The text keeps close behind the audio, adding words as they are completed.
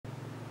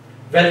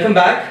Welcome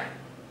back.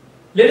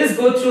 Let us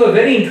go through a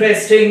very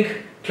interesting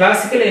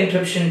classical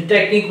encryption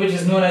technique which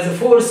is known as a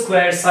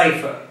 4-square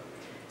cipher.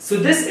 So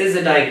this is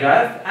a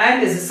digraph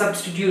and is a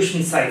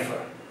substitution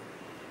cipher.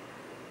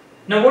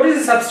 Now what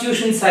is a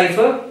substitution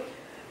cipher?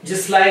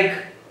 Just like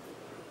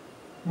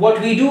what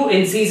we do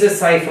in Caesar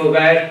cipher,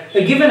 where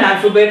a given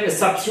alphabet is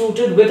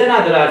substituted with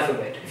another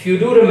alphabet. If you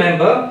do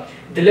remember,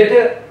 the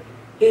letter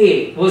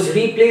A was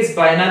replaced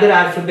by another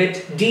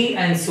alphabet D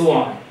and so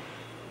on.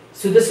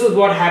 So this was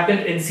what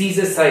happened in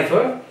Caesar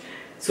cipher.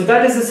 So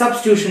that is a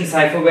substitution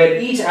cipher where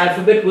each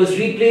alphabet was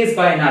replaced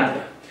by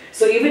another.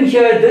 So even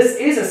here this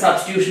is a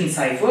substitution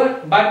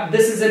cipher, but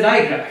this is a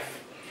digraph.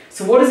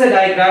 So what is a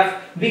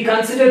digraph? We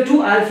consider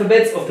two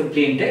alphabets of the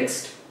plain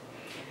text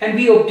and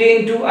we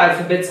obtain two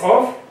alphabets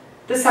of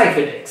the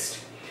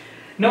ciphertext.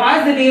 Now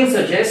as the name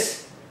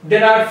suggests,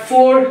 there are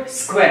 4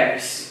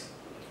 squares,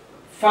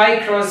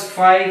 5 cross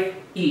 5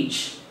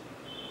 each,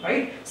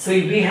 right? So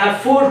we have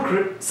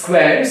 4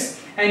 squares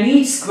and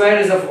each square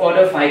is of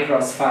order 5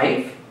 cross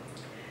 5.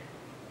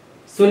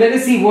 So let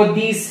us see what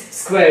these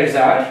squares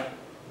are.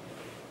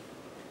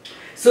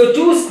 So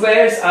 2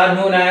 squares are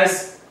known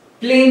as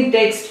plain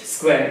text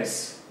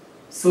squares.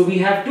 So we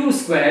have 2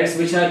 squares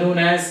which are known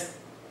as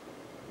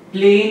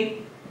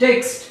plain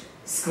text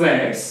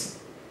squares.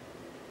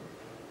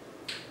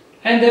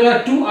 And there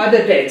are 2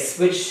 other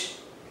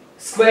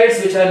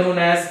squares which are known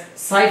as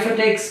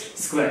ciphertext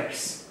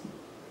squares.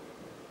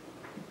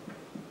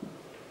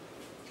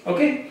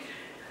 Okay?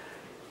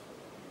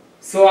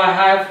 So I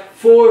have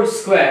 4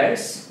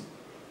 squares.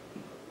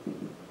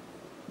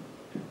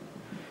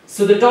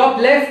 So the top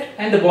left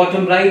and the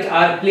bottom right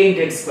are plain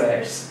text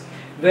squares,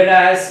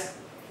 whereas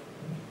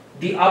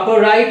the upper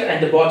right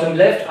and the bottom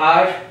left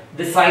are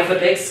the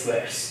ciphertext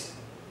squares.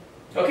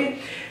 Okay?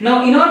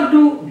 Now in order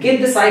to get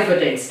the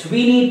ciphertext,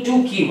 we need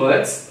 2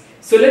 keywords.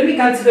 So let me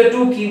consider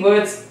 2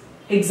 keywords,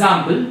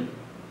 example,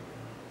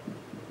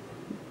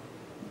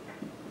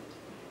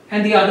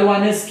 and the other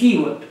one is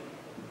keyword.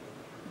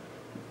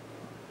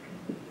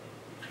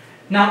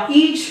 Now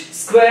each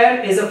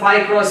square is a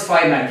 5 cross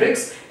 5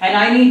 matrix and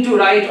I need to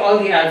write all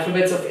the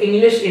alphabets of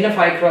English in a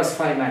 5 cross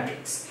 5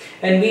 matrix.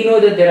 And we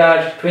know that there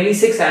are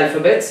 26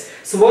 alphabets.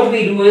 So what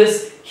we do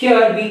is,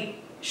 here we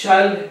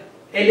shall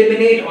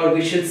eliminate or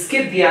we shall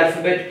skip the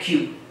alphabet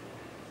Q.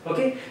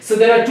 Okay? So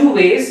there are 2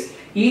 ways.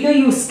 Either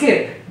you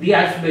skip the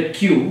alphabet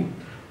Q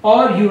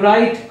or you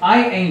write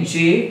I and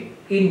J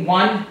in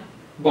one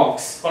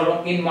box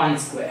or in one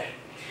square.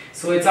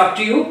 So it's up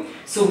to you.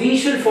 So we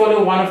shall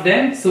follow one of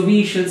them. So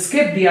we shall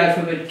skip the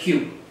alphabet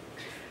Q.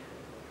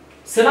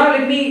 So now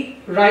let me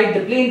write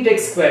the plain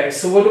text squares.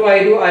 So what do?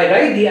 I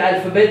write the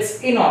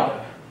alphabets in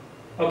order.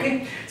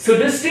 Okay. So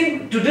to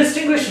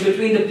distinguish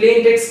between the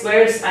plain text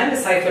squares and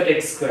the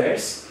ciphertext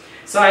squares,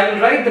 so I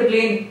will write the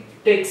plain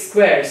text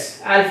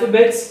squares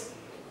alphabets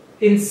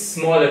in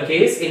smaller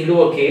case, in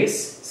lower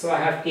case. So I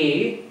have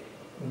A,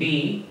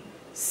 B,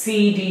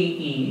 C, D,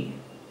 E,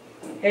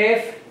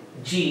 F,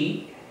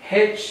 G,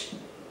 H,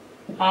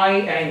 I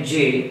and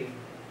J.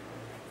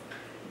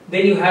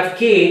 Then you have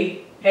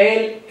K,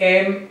 L,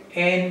 M,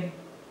 N,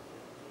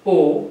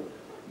 O,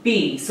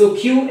 P. So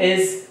Q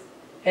is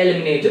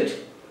eliminated.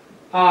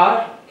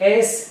 R,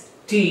 S,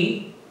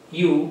 T,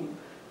 U,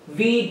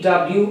 V,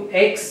 W,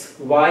 X,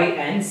 Y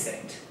and Z.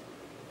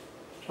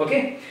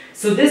 Okay.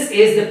 So this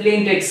is the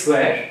plain text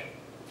square.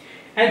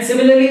 And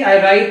similarly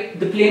I write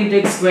the plain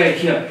text square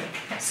here.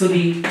 So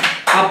the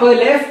upper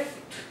left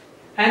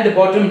and the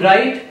bottom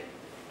right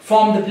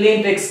form the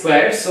plain text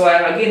square. So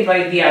I again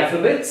write the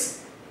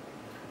alphabets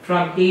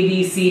from A,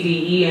 B, C,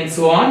 D, E and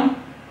so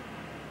on.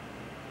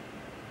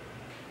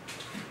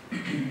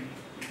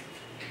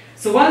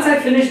 So once I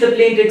finish the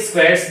plain text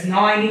squares,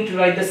 now I need to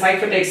write the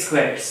ciphertext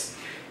squares.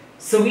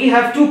 So we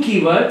have 2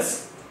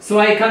 keywords. So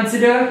I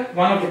consider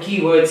one of the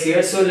keywords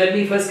here. So let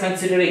me first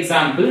consider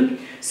example.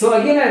 So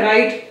again I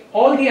write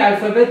all the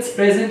alphabets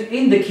present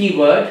in the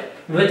keyword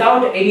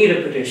without any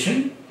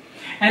repetition.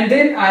 And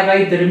then I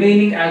write the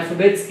remaining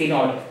alphabets in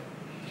order.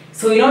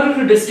 So in order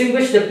to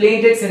distinguish the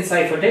plain text and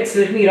ciphertext,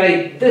 let me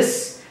write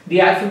this, the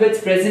alphabets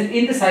present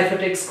in the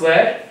ciphertext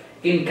square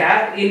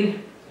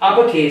in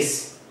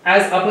uppercase,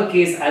 as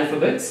uppercase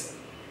alphabets.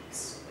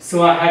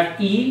 So I have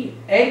E,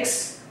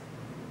 X,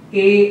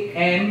 A,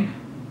 M,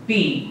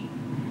 P.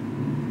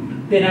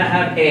 Then I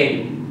have L.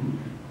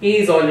 A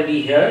is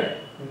already here.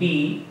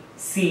 B,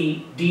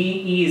 C, D,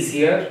 E is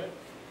here.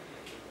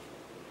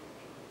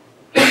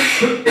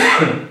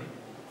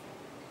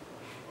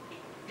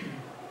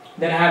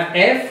 Then I have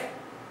F,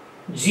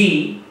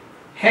 G,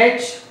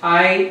 H,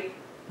 I,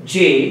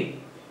 J,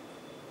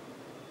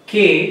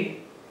 K,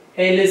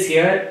 L is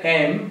here,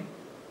 M.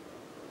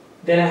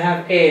 Then I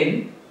have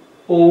N,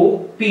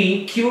 O,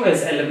 P, Q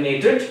is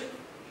eliminated.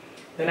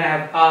 Then I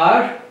have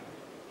R,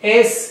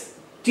 S,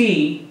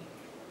 T,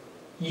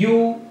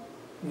 U,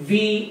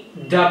 V,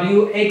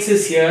 W, X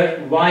is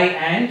here, Y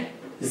and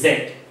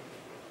Z.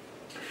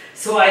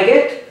 So I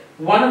get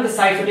one of the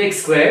ciphertext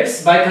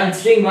squares by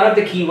considering one of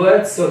the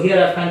keywords. So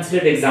here I've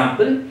considered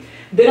example.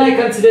 Then I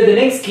consider the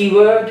next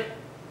keyword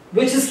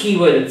which is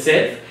keyword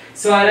itself.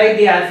 So I write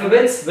the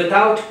alphabets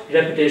without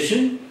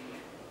repetition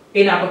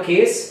in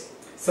uppercase.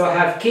 So I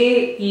have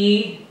K,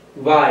 E,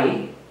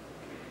 Y,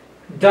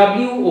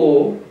 W,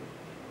 O,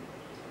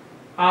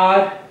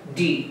 R,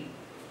 D,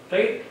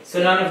 right?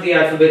 So none of the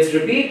alphabets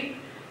repeat.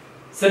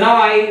 So now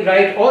I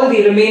write all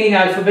the remaining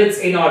alphabets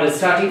in order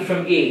starting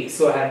from A.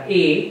 So I have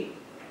A,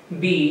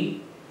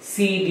 B,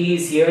 C, D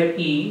is here,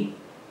 E,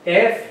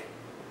 F,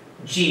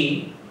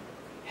 G,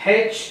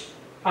 H,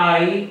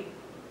 I,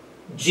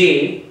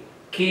 J,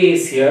 K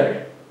is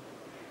here.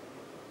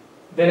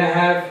 Then I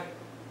have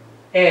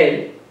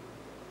L,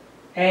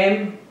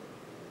 M,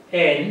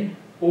 N,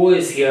 O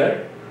is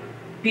here,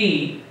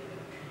 P,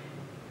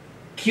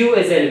 Q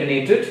is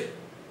eliminated,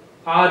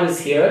 R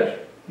is here,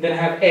 then I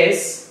have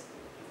S,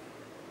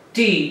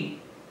 T,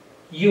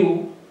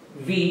 U,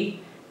 V,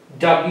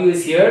 W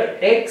is here,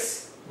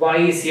 X, Y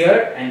is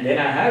here, and then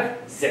I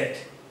have Z.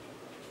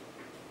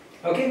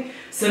 Okay,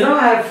 so now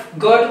I have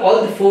got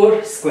all the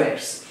 4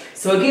 squares.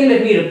 So again,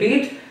 let me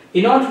repeat.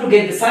 In order to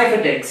get the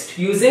ciphertext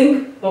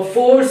using a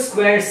 4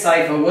 square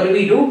cipher, what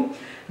do?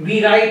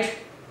 We write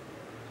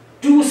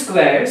 2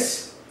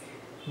 squares.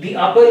 The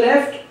upper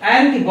left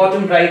and the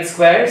bottom right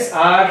squares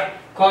are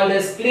called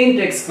as plain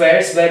text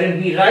squares,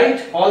 wherein we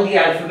write all the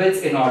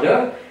alphabets in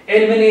order,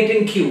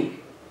 eliminating Q.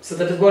 So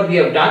that is what we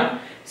have done.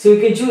 So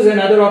you can choose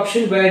another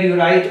option where you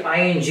write I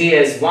and J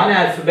as one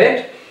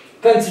alphabet,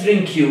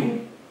 considering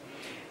Q.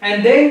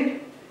 And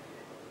then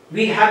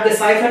we have the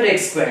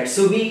ciphertext square.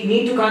 So we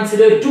need to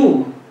consider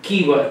 2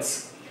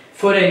 keywords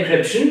for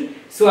encryption.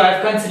 So I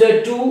have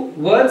considered 2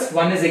 words.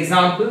 One is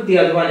example, the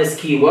other one is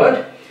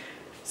keyword.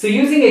 So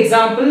using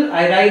example,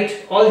 I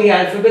write all the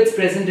alphabets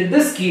present in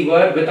this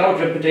keyword without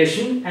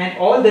repetition and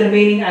all the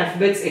remaining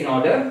alphabets in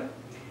order.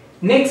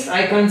 Next,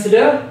 I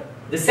consider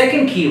the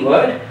second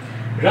keyword,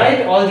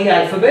 write all the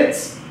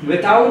alphabets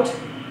without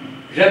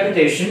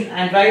repetition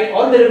and write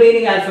all the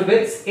remaining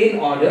alphabets in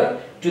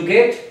order to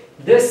get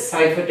this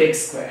ciphertext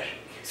square.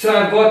 So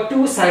I've got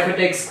 2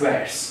 ciphertext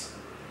squares.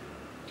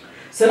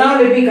 So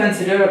now let me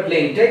consider a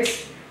plain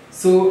text.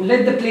 So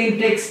let the plain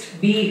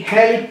text be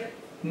help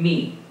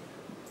me.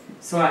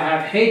 So I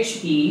have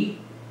HE,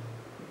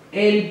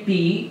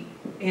 LP,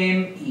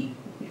 ME.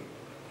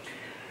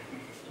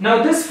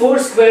 Now this 4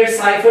 square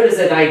cipher is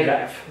a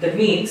digraph. That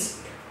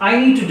means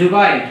I need to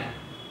divide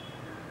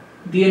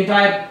the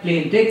entire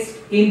plain text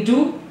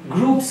into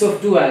groups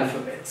of 2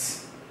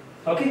 alphabets.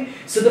 Okay,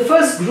 so the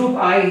first group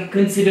I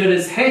consider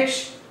is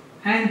H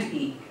and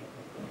E.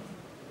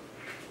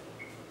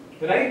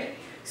 Right?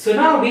 So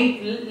now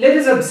let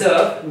us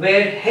observe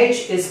where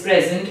H is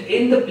present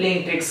in the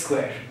plain text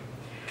square.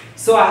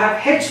 So I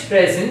have H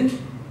present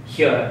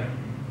here,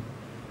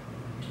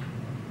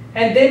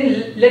 and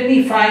then let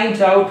me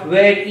find out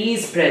where E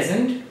is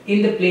present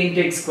in the plain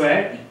text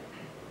square.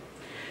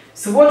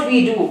 So what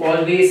we do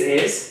always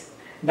is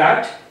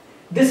that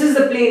this is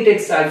the plain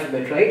text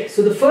alphabet, right?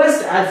 So the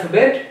first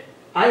alphabet,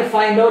 I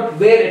find out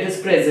where it is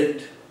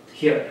present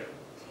here.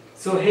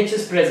 So H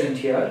is present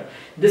here.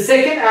 The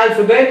second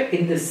alphabet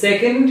in the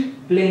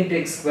second plain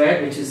text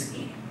square, which is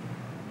E.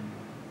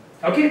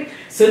 Okay,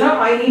 so now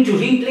I need to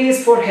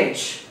replace for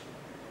H.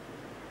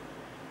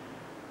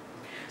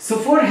 So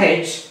for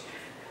H,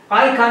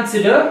 I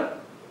consider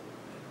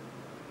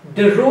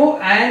the row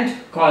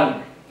and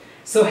column.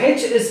 So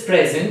H is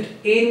present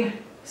in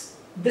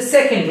the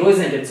second row,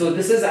 isn't it? So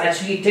this is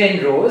actually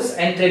 10 rows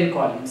and 10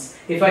 columns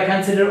if I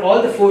consider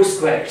all the 4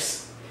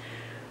 squares.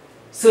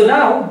 So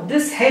now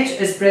this H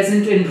is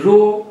present in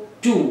row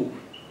 2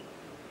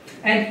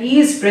 and E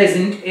is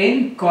present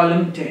in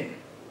column 10.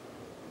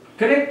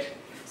 Correct?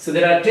 So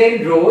there are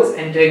 10 rows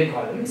and 10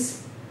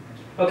 columns.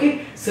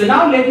 Okay, so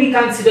now let me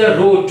consider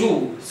row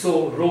 2.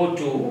 So row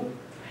 2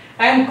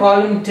 and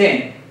column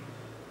 10.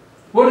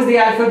 What is the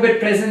alphabet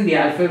present? The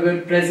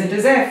alphabet present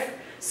is F.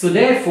 So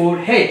therefore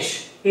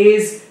H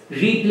is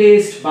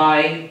replaced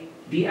by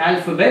the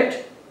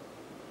alphabet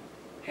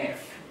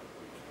F.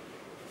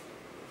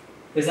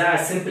 Is that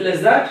as simple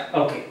as that?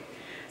 Okay.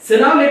 So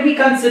now let me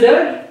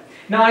consider,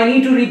 now I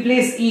need to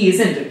replace E,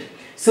 isn't it?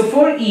 So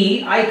for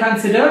E, I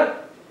consider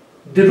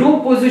the row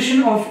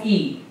position of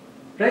E,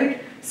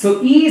 right?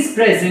 So E is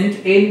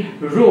present in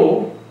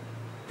row,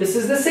 this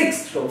is the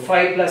 6th row,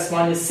 5 plus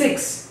 1 is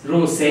 6,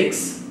 row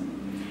 6,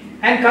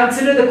 and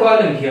consider the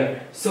column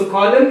here. So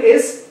column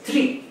is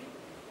 3.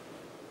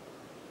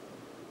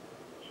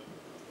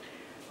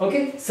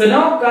 Okay, so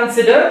now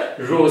consider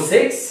row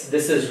 6,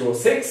 this is row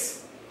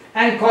 6,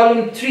 and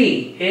column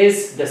 3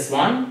 is this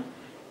one,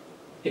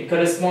 it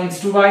corresponds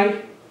to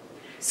Y.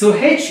 So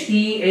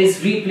HE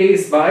is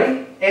replaced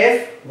by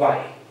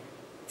FY.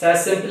 It's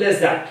as simple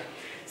as that.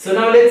 So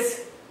now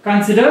let's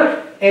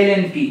consider L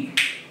and P.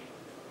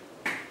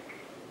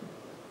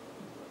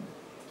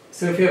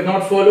 So if you have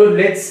not followed,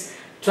 let's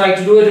try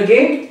to do it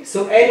again.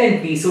 So L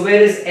and P. So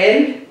where is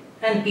L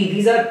and P?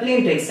 These are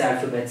plain text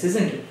alphabets,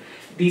 isn't it?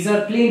 These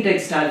are plain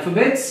text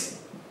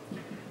alphabets.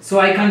 So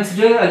I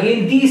consider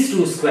again these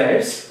 2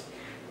 squares.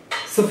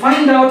 So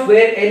find out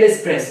where L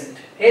is present.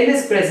 L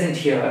is present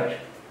here.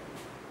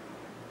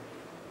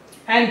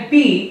 and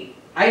P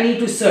I need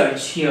to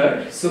search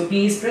here, so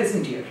P is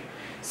present here.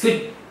 So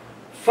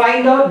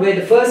find out where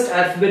the first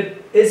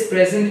alphabet is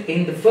present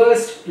in the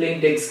first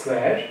plain text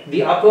square,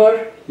 the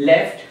upper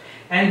left,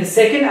 and the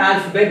second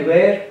alphabet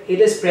where it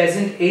is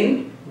present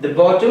in the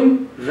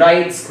bottom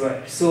right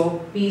square. So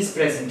P is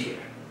present here.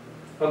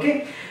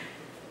 Okay.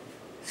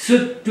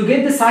 So to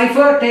get the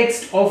cipher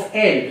text of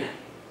L,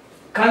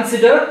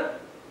 consider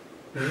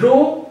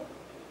row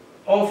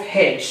of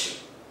H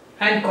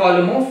and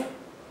column of,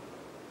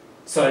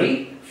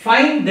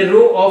 find the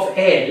row of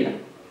L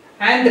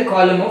and the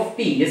column of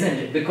P, isn't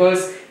it?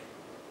 Because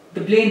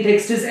the plain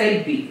text is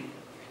LP.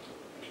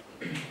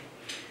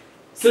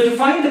 So to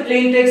find the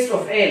plain text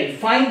of L,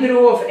 find the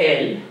row of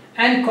L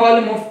and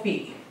column of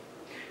P.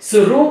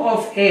 So row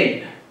of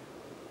L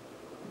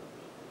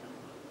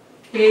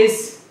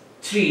is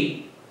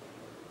 3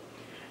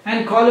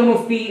 and column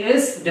of P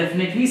is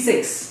definitely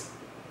 6.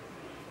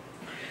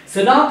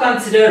 So now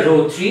consider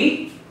row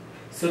 3.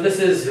 So this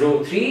is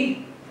row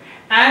 3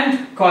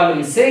 and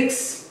column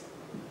 6.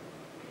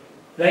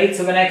 Right,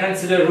 so when I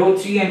consider row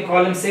 3 and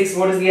column 6,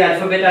 what is the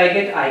alphabet I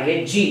get? I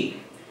get G.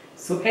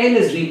 So L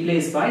is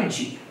replaced by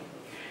G.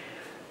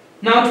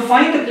 Now to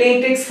find the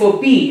plain text for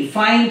P,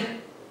 find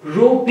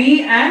row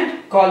P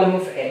and column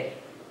of L.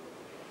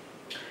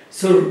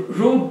 So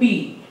row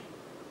P,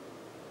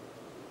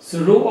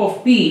 so row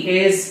of P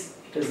is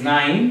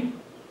 9,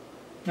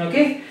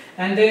 okay,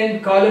 and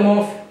then column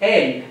of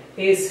L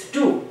is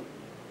 2.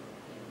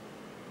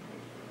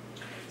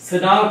 So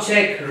now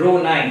check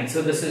row 9.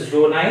 So this is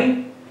row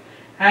 9.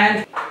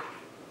 And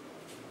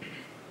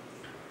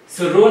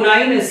so row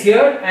 9 is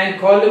here and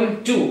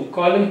column 2.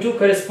 Column 2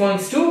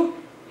 corresponds to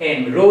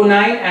M. Row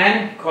 9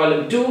 and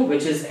column 2,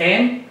 which is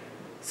M.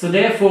 So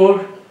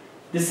therefore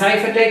the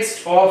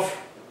ciphertext of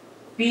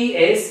P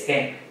is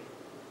M.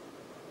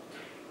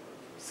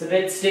 So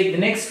let's take the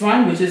next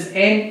one, which is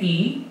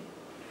ME.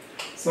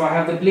 So I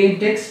have the plain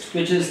text,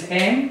 which is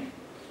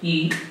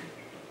ME.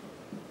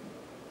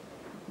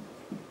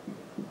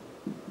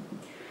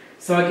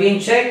 So again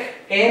check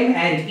M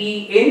and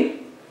E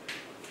in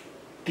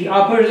the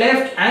upper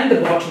left and the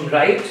bottom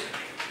right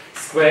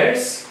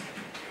squares.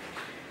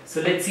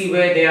 So let's see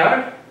where they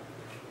are.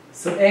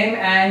 So M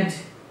and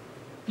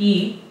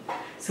E.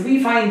 So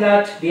we find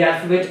that the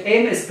alphabet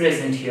M is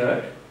present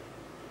here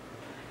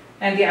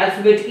and the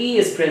alphabet E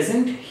is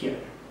present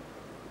here.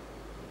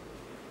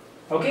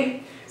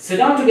 Okay. So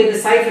now to get the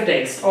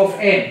ciphertext of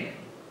M,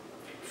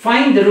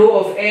 find the row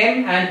of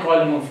M and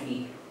column of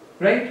E.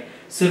 Right.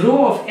 So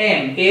row of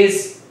M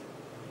is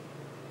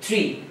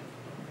 3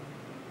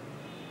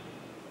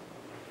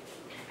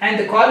 and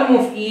the column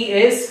of E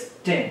is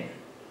 10.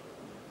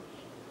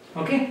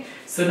 Okay,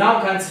 so now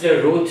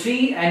consider row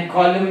 3 and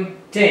column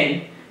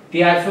 10.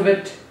 The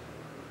alphabet,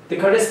 the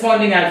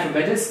corresponding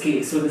alphabet is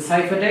K. So the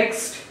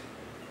ciphertext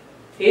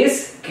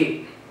is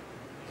K.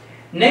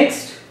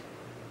 Next,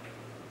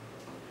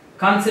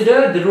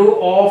 consider the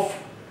row of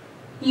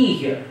E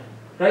here.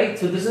 Right,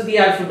 so this is the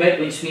alphabet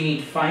which we need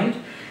to find.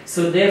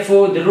 So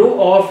therefore the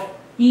row of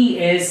E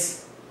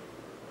is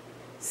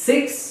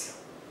 6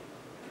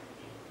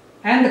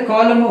 and the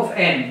column of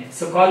M,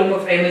 so column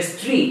of M is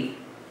 3.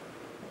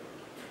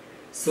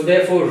 So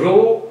therefore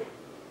row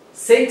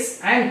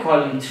 6 and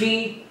column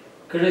 3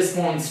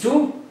 corresponds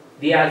to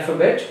the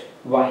alphabet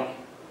Y.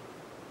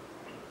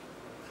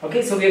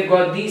 Okay, so we have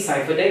got the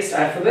ciphertext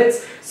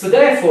alphabets. So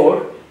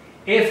therefore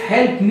if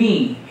help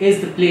me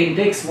is the plain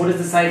text, what is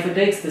the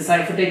ciphertext? The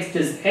ciphertext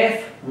is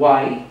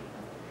FY,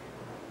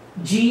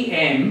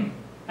 GM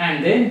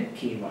and then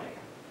KY.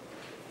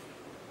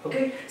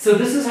 Okay, so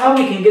this is how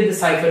we can get the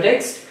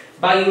ciphertext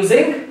by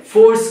using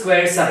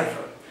Square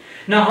Cipher.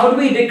 Now how do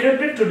we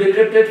decrypt it? To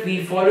decrypt it,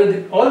 we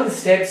follow all the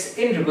steps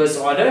in reverse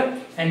order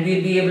and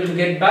we'll be able to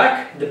get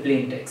back the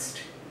plain text.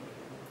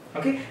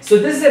 Okay, so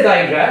this is a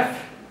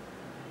digraph,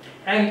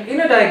 and in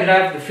a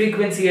digraph the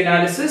frequency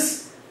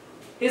analysis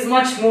is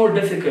much more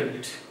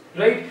difficult,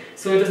 right?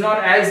 So it is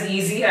not as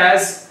easy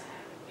as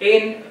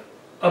in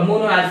a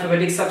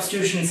monoalphabetic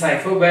substitution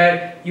cipher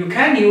where you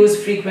can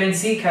use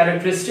frequency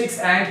characteristics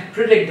and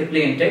predict the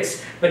plain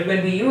text, but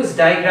when we use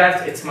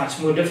digraphs it's much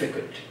more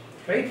difficult,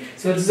 right?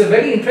 So this is a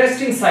very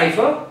interesting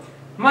cipher,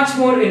 much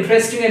more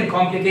interesting and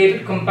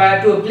complicated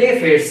compared to a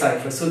Playfair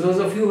cipher. So those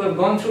of you who have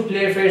gone through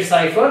Playfair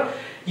cipher,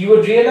 you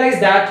would realize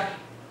that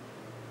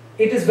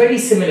it is very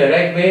similar,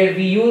 right? Where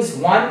we use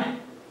one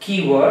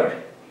keyword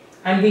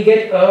and we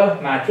get a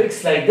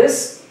matrix like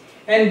this,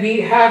 and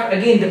we have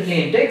again the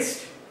plain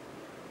text,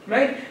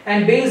 right?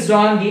 And based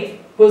on the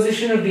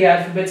position of the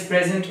alphabets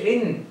present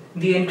in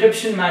the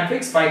encryption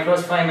matrix, 5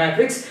 cross 5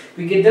 matrix,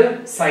 we get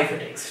the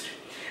ciphertext.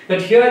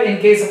 But here in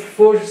case of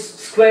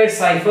Square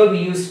Cipher, we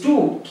use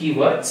 2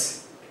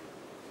 keywords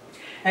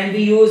and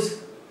we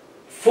use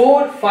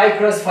 4 5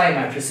 cross 5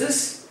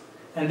 matrices,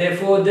 and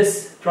therefore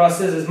this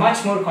process is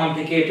much more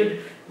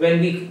complicated when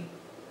we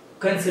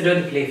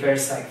consider the Playfair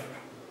cipher,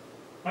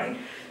 right?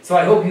 So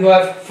I hope you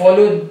have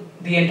followed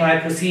the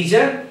entire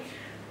procedure.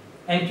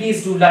 and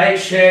please do like,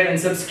 share and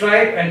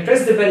subscribe and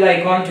press the bell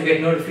icon to get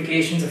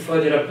notifications of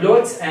further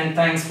uploads, and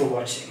thanks for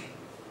watching.